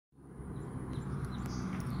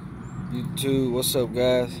YouTube, what's up,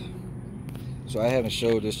 guys? So I haven't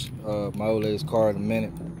showed this my old lady's car in a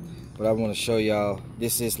minute, but I want to show y'all.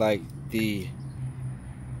 This is like the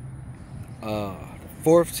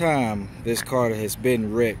fourth time this car has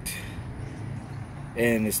been wrecked,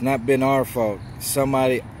 and it's not been our fault.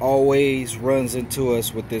 Somebody always runs into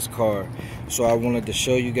us with this car. So I wanted to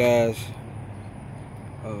show you guys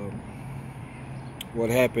what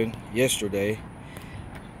happened yesterday.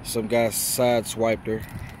 Some guy sideswiped her.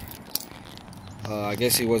 I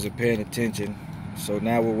guess he wasn't paying attention. So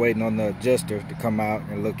now we're waiting on the adjuster to come out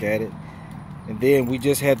and look at it. And then we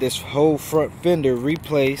just had this whole front fender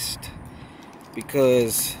replaced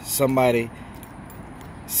because somebody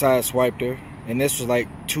sideswiped her. And this was like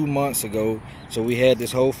 2 months ago. So we had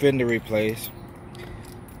this whole fender replaced.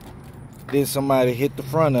 Then somebody hit the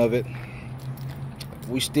front of it.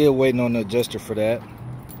 We still waiting on the adjuster for that.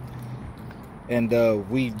 And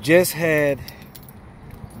we just had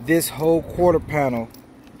this whole quarter panel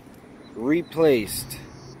replaced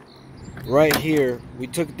right here. We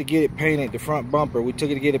took it to get it painted, the front bumper. We took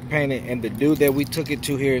it to get it painted, and the dude that we took it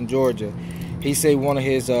to here in Georgia, he said one of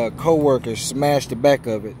his co-workers smashed the back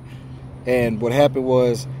of it. And what happened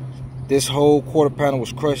was this whole quarter panel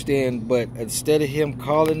was crushed in, but instead of him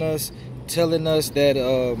calling us, telling us that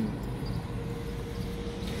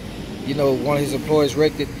you know, one of his employees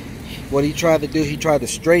wrecked it, what he tried to do, he tried to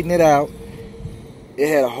straighten it out. It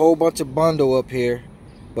had a whole bunch of bundle up here,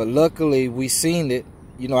 but luckily we seen it.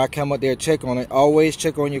 You know, I come up there, check on it. Always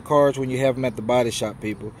check on your cars when you have them at the body shop,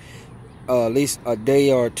 people. At least a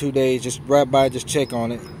day or 2 days, just right by, just check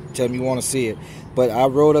on it. Tell them you want to see it. But I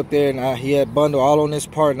rode up there and he had bundle all on this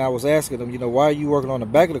part, and I was asking him, you know, why are you working on the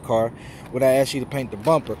back of the car when I asked you to paint the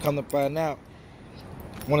bumper? Come to find out,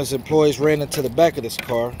 one of his employees ran into the back of this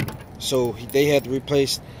car, so they had to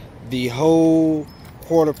replace the whole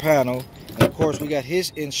quarter panel. And of course, we got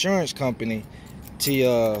his insurance company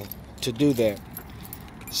to do that.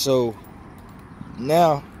 So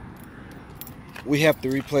now we have to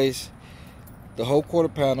replace the whole quarter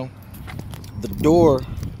panel. The door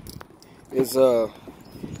is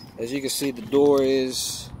as you can see, the door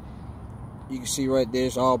is, you can see right there,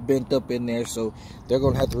 it's all bent up in there. So they're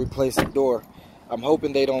gonna have to replace the door. I'm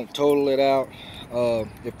hoping they don't total it out.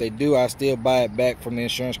 If they do, I still buy it back from the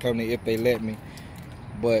insurance company if they let me.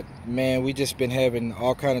 But man, we just been having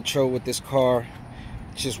all kind of trouble with this car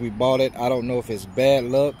since we bought it. I don't know if it's bad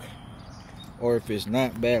luck or if it's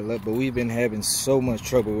not bad luck, but we've been having so much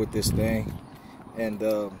trouble with this thing. And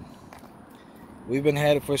we've been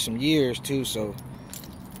had it for some years too, so,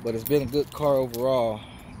 but it's been a good car overall.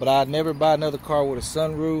 But I'd never buy another car with a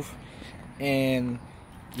sunroof. And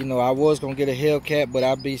you know, I was gonna get a Hellcat, but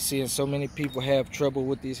I've been seeing so many people have trouble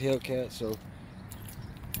with these Hellcats. So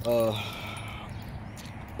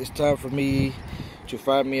it's time for me to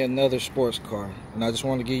find me another sports car. And I just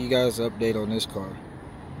want to give you guys an update on this car.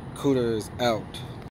 Cooter is out.